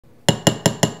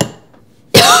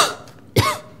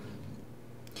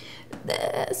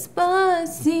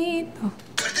Despacito.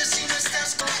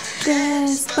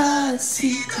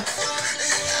 Despacito.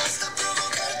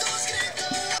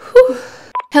 Whew.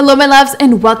 Hello my loves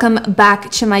and welcome back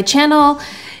to my channel.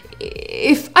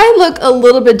 If I look a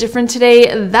little bit different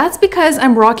today, that's because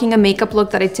I'm rocking a makeup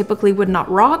look that I typically would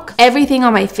not rock. Everything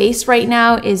on my face right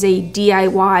now is a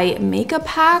DIY makeup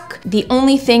hack. The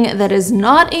only thing that is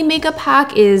not a makeup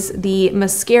hack is the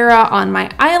mascara on my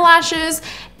eyelashes.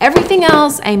 Everything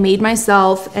else I made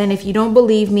myself, and if you don't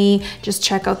believe me, just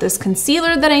check out this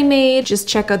concealer that I made, just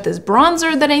check out this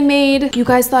bronzer that I made. You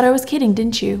guys thought I was kidding,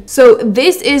 didn't you? So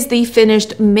this is the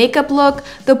finished makeup look.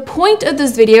 The point of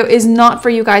this video is not for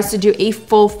you guys to do a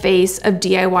full face of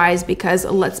DIYs because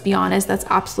let's be honest, that's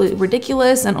absolutely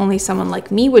ridiculous and only someone like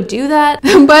me would do that.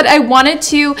 But I wanted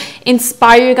to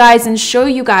inspire you guys and show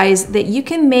you guys that you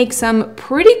can make some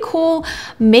pretty cool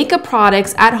makeup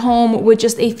products at home with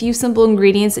just a few simple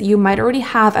ingredients that you might already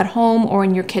have at home or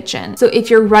in your kitchen. So if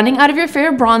you're running out of your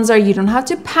favorite bronzer, you don't have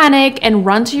to panic and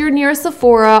run to your nearest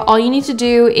Sephora. All you need to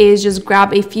do is just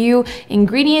grab a few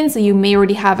ingredients that you may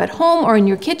already have at home or in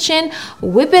your kitchen,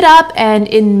 whip it up, and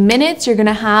in minutes you're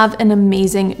gonna have an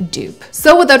amazing dupe.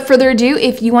 So without further ado,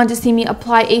 if you want to see me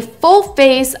apply a full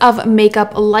face of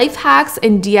makeup life hacks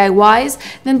and DIYs,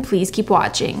 then please keep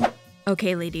watching.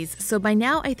 Okay ladies, so by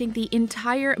now I think the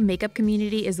entire makeup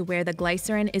community is aware that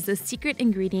glycerin is a secret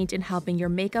ingredient in helping your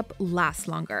makeup last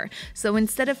longer. So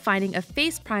instead of finding a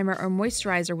face primer or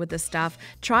moisturizer with this stuff,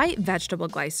 try vegetable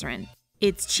glycerin.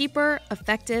 It's cheaper,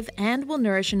 effective, and will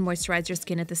nourish and moisturize your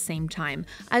skin at the same time.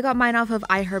 I got mine off of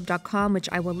iherb.com, which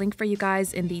I will link for you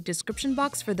guys in the description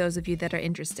box for those of you that are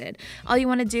interested. All you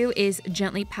want to do is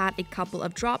gently pat a couple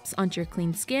of drops onto your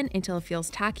clean skin until it feels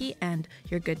tacky and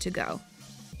you're good to go.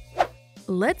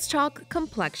 Let's talk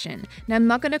complexion. Now, I'm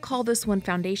not going to call this one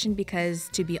foundation because,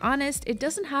 to be honest, it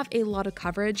doesn't have a lot of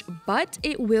coverage, but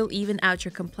it will even out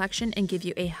your complexion and give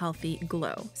you a healthy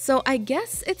glow. So I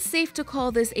guess it's safe to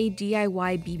call this a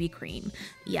DIY BB cream.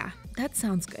 Yeah, that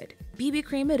sounds good. BB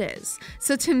cream it is.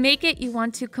 So to make it, you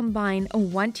want to combine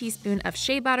 1 teaspoon of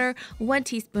shea butter, 1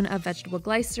 teaspoon of vegetable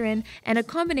glycerin, and a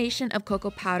combination of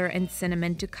cocoa powder and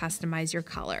cinnamon to customize your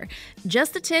color.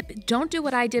 Just a tip, don't do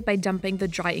what I did by dumping the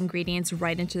dry ingredients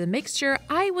right into the mixture.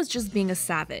 I was just being a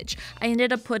savage. I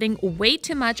ended up putting way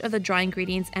too much of the dry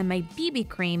ingredients and my BB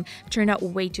cream turned out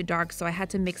way too dark, so I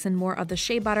had to mix in more of the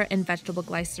shea butter and vegetable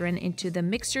glycerin into the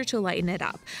mixture to lighten it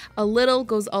up. A little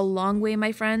goes a long way,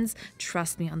 my friends.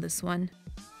 Trust me on this one.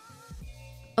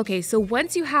 Okay, so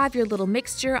once you have your little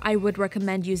mixture, I would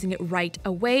recommend using it right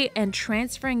away and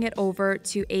transferring it over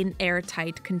to an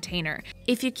airtight container.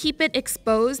 If you keep it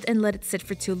exposed and let it sit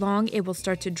for too long, it will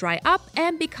start to dry up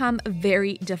and become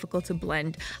very difficult to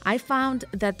blend. I found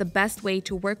that the best way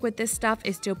to work with this stuff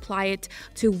is to apply it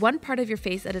to one part of your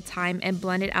face at a time and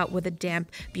blend it out with a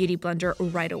damp beauty blender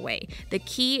right away. The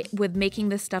key with making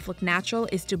this stuff look natural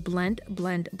is to blend,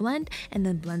 blend, blend, and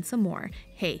then blend some more.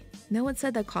 Hey, no one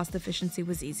said that cost efficiency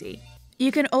was easy.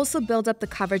 You can also build up the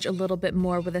coverage a little bit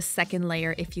more with a second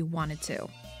layer if you wanted to.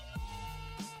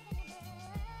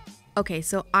 Okay,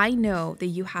 so I know that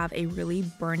you have a really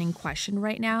burning question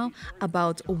right now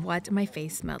about what my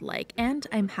face smelled like, and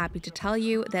I'm happy to tell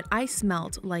you that I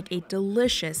smelled like a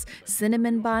delicious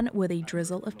cinnamon bun with a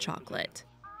drizzle of chocolate.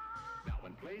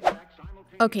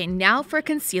 Okay, now for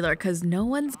concealer, because no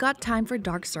one's got time for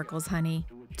dark circles, honey.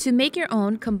 To make your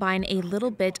own, combine a little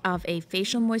bit of a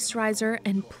facial moisturizer,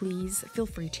 and please feel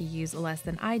free to use less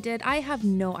than I did. I have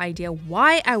no idea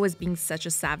why I was being such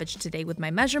a savage today with my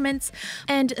measurements.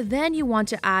 And then you want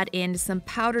to add in some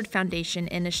powdered foundation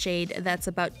in a shade that's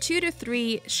about 2 to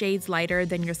 3 shades lighter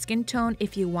than your skin tone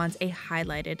if you want a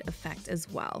highlighted effect as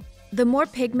well. The more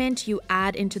pigment you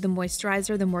add into the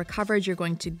moisturizer, the more coverage you're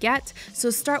going to get. So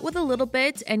start with a little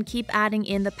bit and keep adding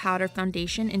in the powder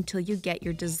foundation until you get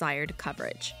your desired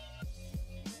coverage.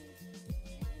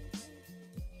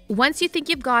 Once you think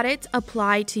you've got it,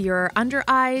 apply to your under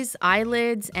eyes,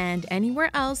 eyelids, and anywhere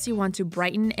else you want to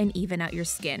brighten and even out your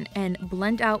skin, and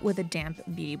blend out with a damp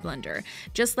beauty blender.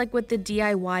 Just like with the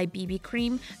DIY BB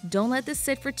cream, don't let this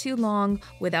sit for too long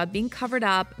without being covered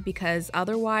up because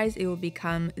otherwise it will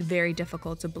become very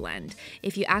difficult to blend.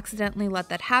 If you accidentally let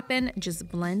that happen, just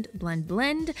blend, blend,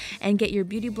 blend, and get your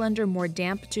beauty blender more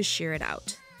damp to shear it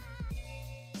out.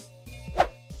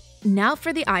 Now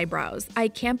for the eyebrows. I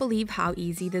can't believe how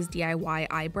easy this DIY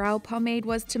eyebrow pomade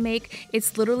was to make.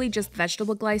 It's literally just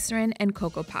vegetable glycerin and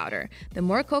cocoa powder. The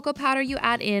more cocoa powder you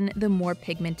add in, the more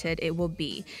pigmented it will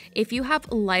be. If you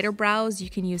have lighter brows,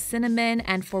 you can use cinnamon,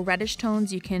 and for reddish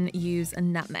tones, you can use a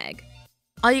nutmeg.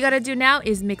 All you gotta do now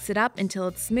is mix it up until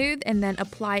it's smooth and then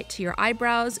apply it to your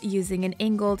eyebrows using an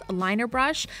angled liner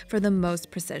brush for the most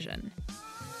precision.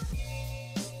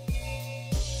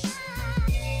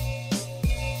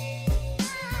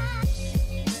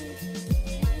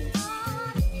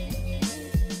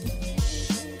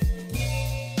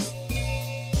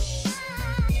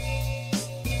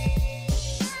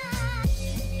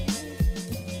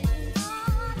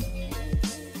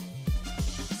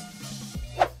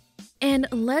 And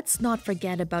let's not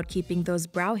forget about keeping those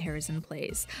brow hairs in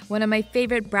place. One of my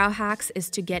favorite brow hacks is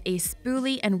to get a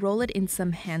spoolie and roll it in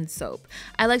some hand soap.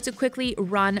 I like to quickly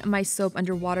run my soap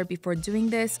under water before doing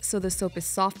this so the soap is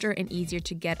softer and easier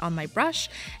to get on my brush.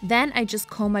 Then I just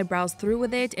comb my brows through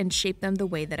with it and shape them the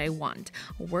way that I want.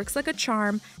 Works like a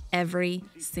charm every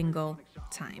single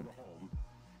time.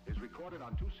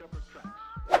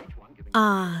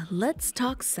 Let's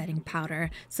talk setting powder.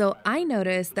 So I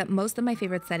noticed that most of my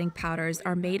favorite setting powders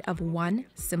are made of one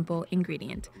simple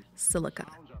ingredient, silica.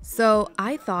 So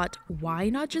I thought, why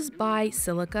not just buy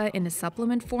silica in a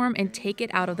supplement form and take it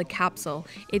out of the capsule?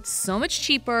 It's so much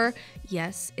cheaper.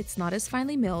 Yes, it's not as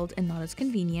finely milled and not as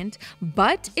convenient,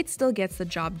 but it still gets the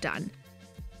job done.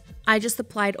 I just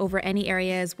applied over any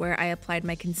areas where I applied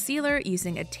my concealer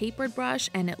using a tapered brush,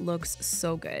 and it looks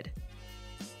so good.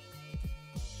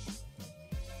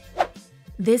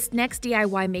 This next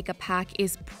DIY makeup pack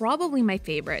is probably my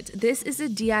favorite. This is a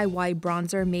DIY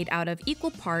bronzer made out of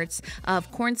equal parts of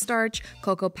cornstarch,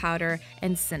 cocoa powder,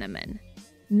 and cinnamon.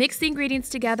 Mix the ingredients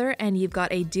together and you've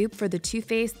got a dupe for the Too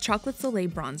Faced Chocolate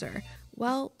Soleil bronzer.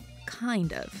 Well,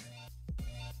 kind of.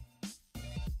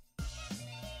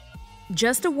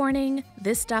 Just a warning,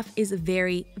 this stuff is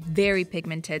very, very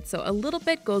pigmented, so a little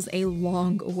bit goes a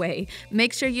long way.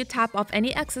 Make sure you tap off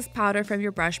any excess powder from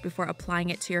your brush before applying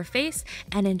it to your face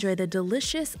and enjoy the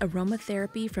delicious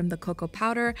aromatherapy from the cocoa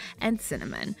powder and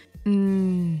cinnamon.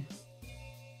 And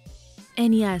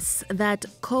yes, that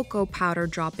cocoa powder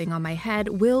dropping on my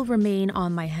head will remain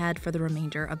on my head for the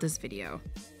remainder of this video.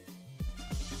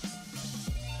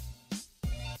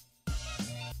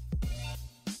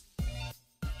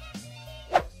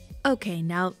 Okay,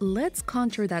 now let's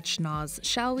contour that schnoz,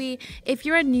 shall we? If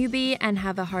you're a newbie and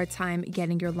have a hard time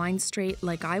getting your lines straight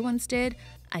like I once did,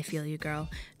 I feel you, girl.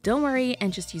 Don't worry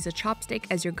and just use a chopstick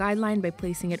as your guideline by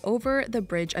placing it over the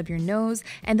bridge of your nose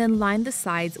and then line the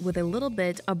sides with a little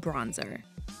bit of bronzer.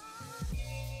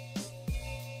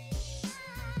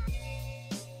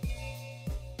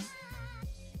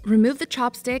 Remove the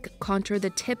chopstick, contour the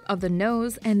tip of the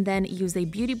nose, and then use a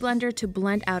beauty blender to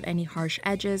blend out any harsh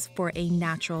edges for a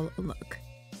natural look.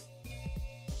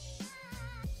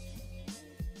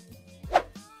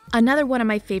 Another one of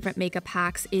my favorite makeup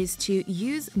hacks is to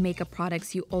use makeup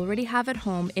products you already have at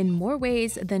home in more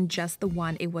ways than just the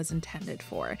one it was intended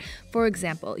for. For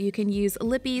example, you can use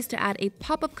lippies to add a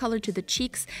pop of color to the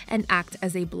cheeks and act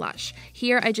as a blush.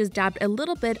 Here, I just dabbed a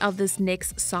little bit of this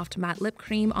NYX Soft Matte Lip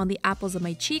Cream on the apples of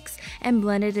my cheeks and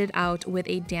blended it out with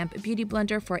a damp beauty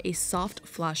blender for a soft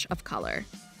flush of color.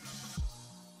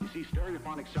 You see,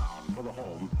 stereophonic sound for the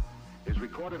home is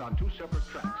recorded on 2 separate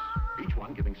tracks, each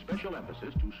one giving special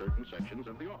emphasis to certain sections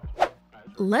of the orchestra.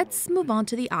 Let's move on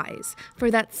to the eyes. For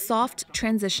that soft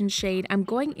transition shade, I'm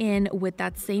going in with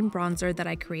that same bronzer that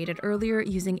I created earlier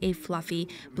using a fluffy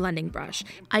blending brush.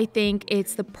 I think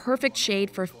it's the perfect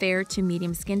shade for fair to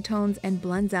medium skin tones and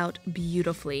blends out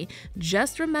beautifully.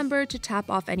 Just remember to tap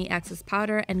off any excess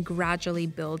powder and gradually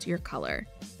build your color.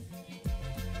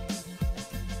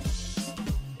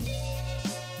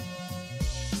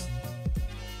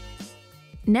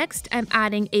 Next, I'm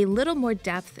adding a little more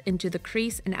depth into the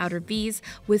crease and outer V's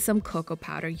with some cocoa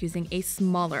powder using a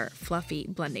smaller, fluffy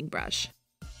blending brush.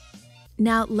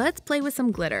 Now let's play with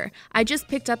some glitter. I just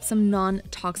picked up some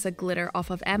non-toxic glitter off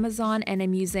of Amazon and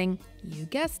I'm using, you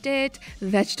guessed it,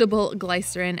 vegetable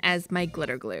glycerin as my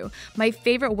glitter glue. My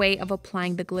favorite way of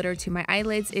applying the glitter to my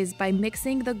eyelids is by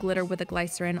mixing the glitter with the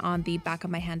glycerin on the back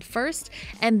of my hand first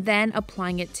and then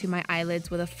applying it to my eyelids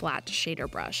with a flat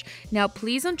shader brush. Now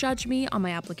please don't judge me on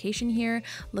my application here.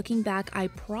 Looking back, I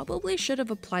probably should have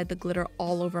applied the glitter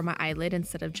all over my eyelid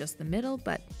instead of just the middle,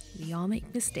 but we all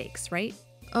make mistakes, right?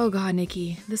 Oh god,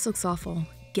 Nikki, this looks awful.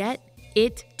 Get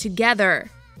it together.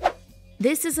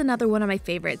 This is another one of my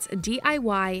favorites, a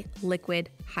DIY liquid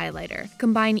highlighter.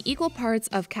 Combine equal parts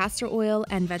of castor oil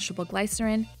and vegetable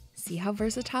glycerin, See how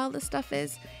versatile this stuff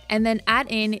is? And then add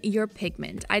in your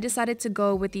pigment. I decided to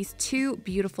go with these two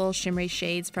beautiful shimmery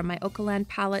shades from my Okaland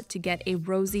palette to get a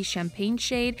rosy champagne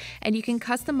shade, and you can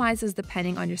customize this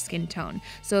depending on your skin tone.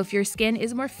 So if your skin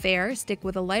is more fair, stick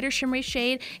with a lighter shimmery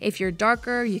shade. If you're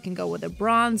darker, you can go with a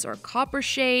bronze or copper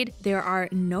shade. There are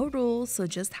no rules, so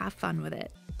just have fun with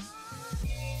it.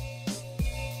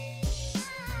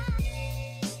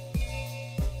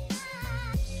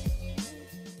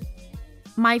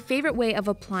 My favorite way of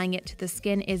applying it to the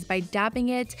skin is by dabbing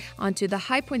it onto the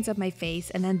high points of my face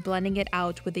and then blending it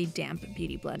out with a damp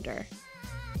beauty blender.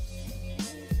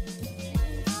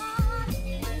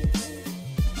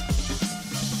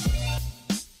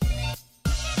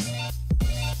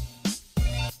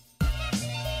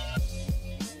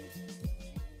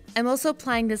 I'm also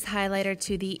applying this highlighter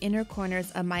to the inner corners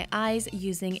of my eyes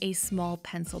using a small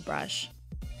pencil brush.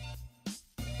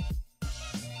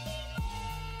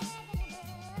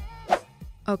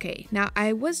 Okay, now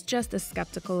I was just as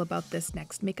skeptical about this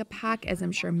next makeup pack as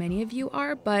I'm sure many of you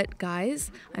are, but guys,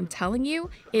 I'm telling you,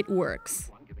 it works.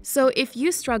 So if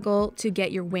you struggle to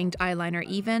get your winged eyeliner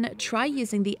even, try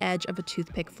using the edge of a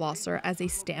toothpick flosser as a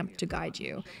stamp to guide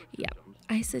you. Yep,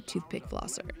 I said toothpick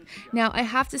flosser. Now I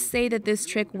have to say that this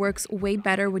trick works way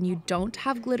better when you don't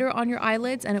have glitter on your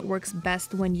eyelids, and it works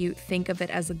best when you think of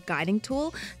it as a guiding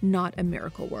tool, not a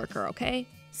miracle worker, okay?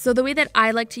 So the way that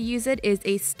I like to use it is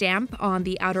a stamp on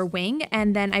the outer wing,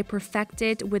 and then I perfect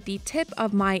it with the tip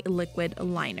of my liquid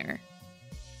liner.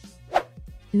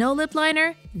 No lip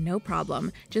liner? No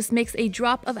problem. Just mix a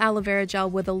drop of aloe vera gel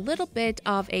with a little bit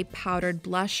of a powdered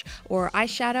blush or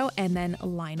eyeshadow and then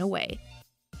line away.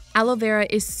 Aloe vera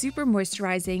is super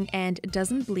moisturizing and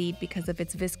doesn't bleed because of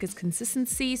its viscous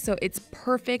consistency, so it's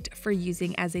perfect for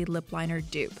using as a lip liner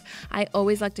dupe. I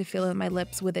always like to fill in my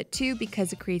lips with it too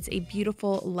because it creates a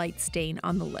beautiful light stain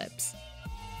on the lips.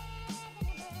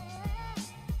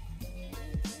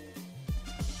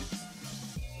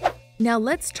 Now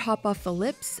let's top off the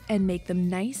lips and make them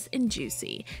nice and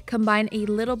juicy. Combine a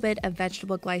little bit of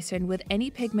vegetable glycerin with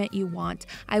any pigment you want.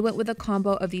 I went with a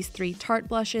combo of these 3 Tarte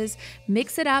blushes.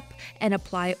 Mix it up and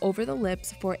apply over the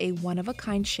lips for a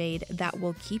one-of-a-kind shade that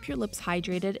will keep your lips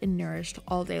hydrated and nourished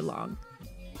all day long.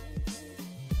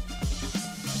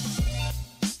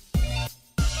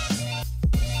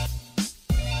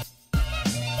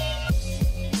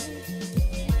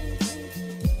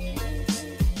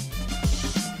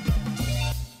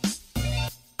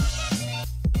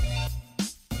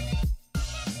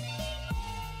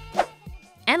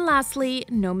 And lastly,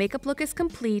 no makeup look is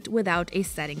complete without a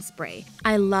setting spray.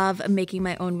 I love making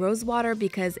my own rose water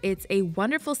because it's a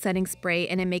wonderful setting spray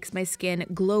and it makes my skin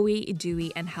glowy,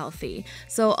 dewy, and healthy.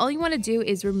 So all you want to do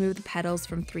is remove the petals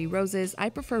from 3 roses. I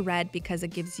prefer red because it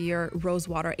gives your rose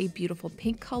water a beautiful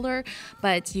pink color,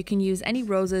 but you can use any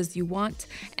roses you want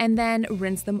and then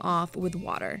rinse them off with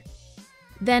water.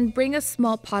 Then bring a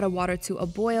small pot of water to a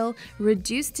boil,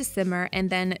 reduce to simmer, and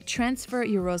then transfer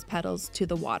your rose petals to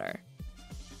the water.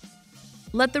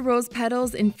 Let the rose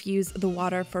petals infuse the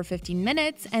water for 15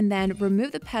 minutes and then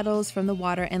remove the petals from the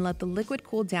water and let the liquid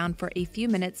cool down for a few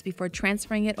minutes before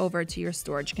transferring it over to your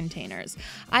storage containers.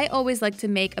 I always like to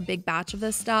make a big batch of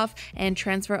this stuff and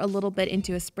transfer a little bit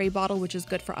into a spray bottle, which is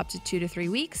good for up to 2 to 3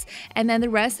 weeks, and then the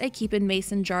rest I keep in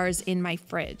mason jars in my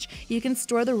fridge. You can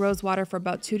store the rose water for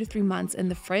about 2 to 3 months in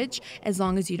the fridge as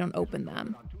long as you don't open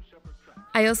them.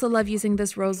 I also love using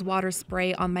this rose water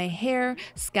spray on my hair,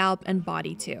 scalp, and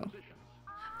body too.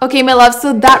 Okay, my love,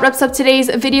 so that wraps up today's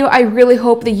video. I really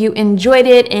hope that you enjoyed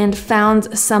it and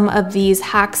found some of these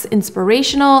hacks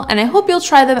inspirational, and I hope you'll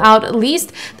try them out, at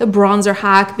least the bronzer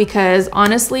hack, because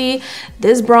honestly,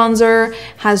 this bronzer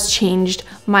has changed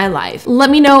my life.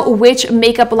 Let me know which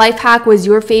makeup life hack was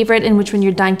your favorite and which one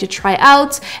you're dying to try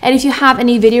out. And if you have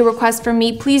any video requests from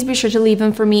me, please be sure to leave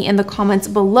them for me in the comments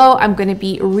below. I'm going to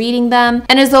be reading them.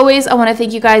 And as always, I want to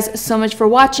thank you guys so much for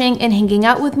watching and hanging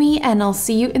out with me, and I'll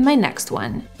see you in my next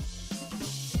one.